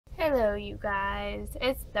Hello, you guys.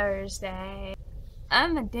 It's Thursday.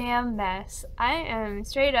 I'm a damn mess. I am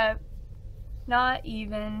straight up not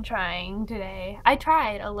even trying today. I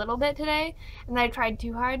tried a little bit today, and then I tried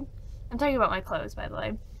too hard. I'm talking about my clothes, by the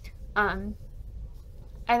way. And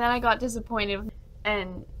then I got disappointed,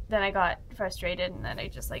 and then I got frustrated, and then I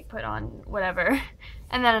just like put on whatever.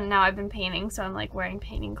 And then now I've been painting, so I'm like wearing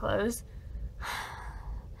painting clothes.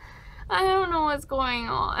 I don't know what's going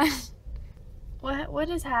on. What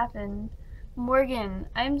has happened? Morgan,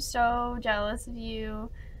 I'm so jealous of you.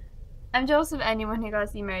 I'm jealous of anyone who got to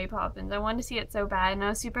see Mary Poppins. I wanted to see it so bad, and I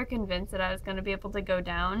was super convinced that I was going to be able to go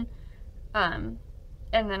down. And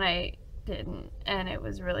then I didn't, and it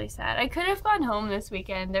was really sad. I could have gone home this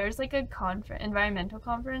weekend. There was like a environmental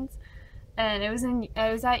conference, and I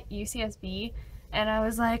was at UCSB, and I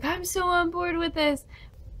was like, I'm so on board with this.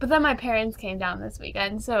 But then my parents came down this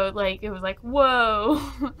weekend, so like it was like, whoa.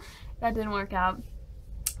 That didn't work out.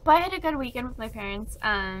 But I had a good weekend with my parents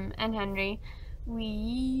and Henry.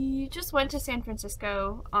 We just went to San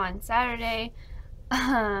Francisco on Saturday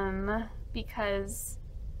because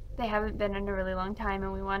they haven't been in a really long time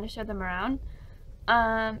and we wanted to show them around.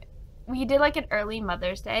 We did like an early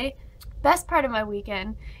Mother's Day. Best part of my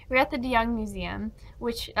weekend, we were at the DeYoung Museum,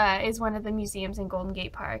 which is one of the museums in Golden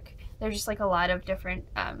Gate Park. There's just like a lot of different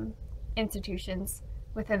institutions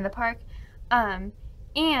within the park.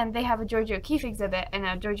 And they have a Georgia O'Keeffe exhibit, and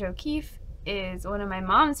now Georgia O'Keeffe is one of my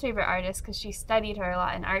mom's favorite artists because she studied her a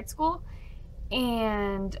lot in art school.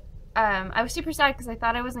 And I was super sad because I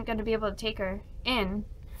thought I wasn't going to be able to take her in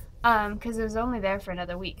because it was only there for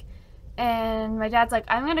another week. And my dad's like,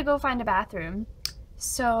 I'm going to go find a bathroom.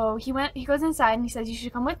 So he goes inside and he says, you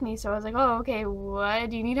should come with me. So I was like, oh, okay, what?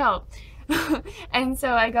 Do you need help? And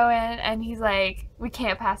so I go in and he's like, we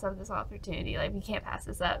can't pass up this opportunity. Like, we can't pass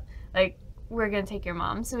this up. Like, we're gonna take your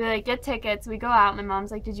mom. So we like get tickets, we go out, my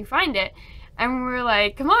mom's like, did you find it? And we're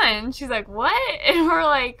like, come on. She's like, what? And we're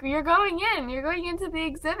like, you're going into the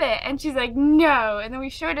exhibit. And she's like, no. And then we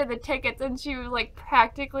showed her the tickets and she was like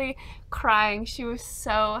practically crying. She was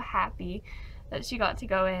so happy that she got to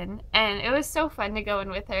go in. And it was so fun to go in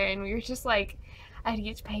with her, and we were just like at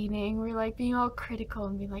each painting, we were like being all critical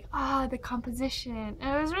and being like, the composition.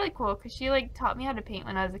 And it was really cool because she like taught me how to paint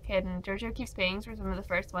when I was a kid, and Georgia O'Keeffe's paintings were some of the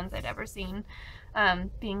first ones I'd ever seen,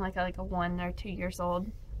 being like a 1 or 2 years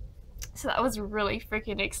old. So that was really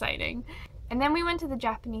freaking exciting. And then we went to the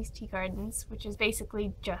Japanese tea gardens, which is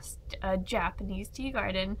basically just a Japanese tea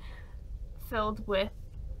garden filled with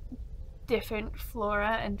different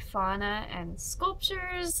flora and fauna and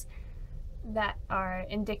sculptures that are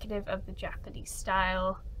indicative of the Japanese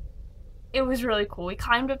style. It was really cool. We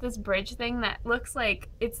climbed up this bridge thing that looks like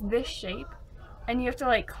it's this shape, and you have to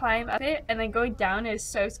like climb up it, and then going down is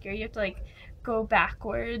so scary. You have to like go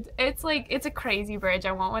backwards. It's like, it's a crazy bridge.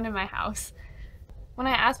 I want one in my house. When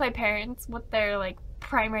I asked my parents what their like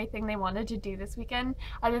primary thing they wanted to do this weekend,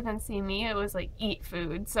 other than see me, it was like eat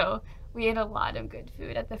food. So we ate a lot of good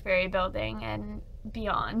food at the Ferry Building and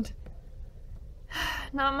beyond.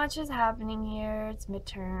 Not much is happening here. It's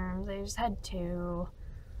midterms. I just had 2.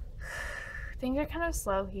 Things are kind of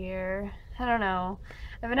slow here. I don't know.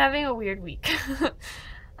 I've been having a weird week.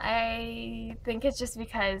 I think it's just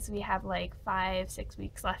because we have like 5-6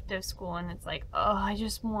 weeks left of school, and it's like, oh, I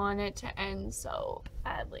just want it to end so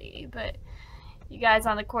badly. But you guys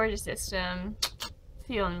on the quarter system,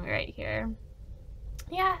 feeling me right here.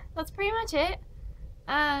 Yeah, that's pretty much it.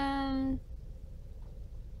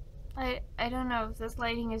 I don't know, this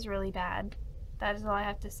lighting is really bad. That is all I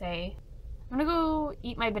have to say. I'm gonna go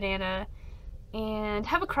eat my banana and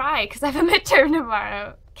have a cry because I have a midterm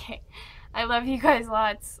tomorrow. Okay, I love you guys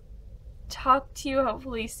lots. Talk to you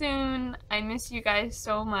hopefully soon. I miss you guys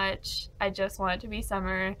so much. I just want it to be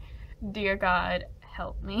summer. Dear God,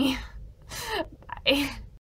 help me. Bye.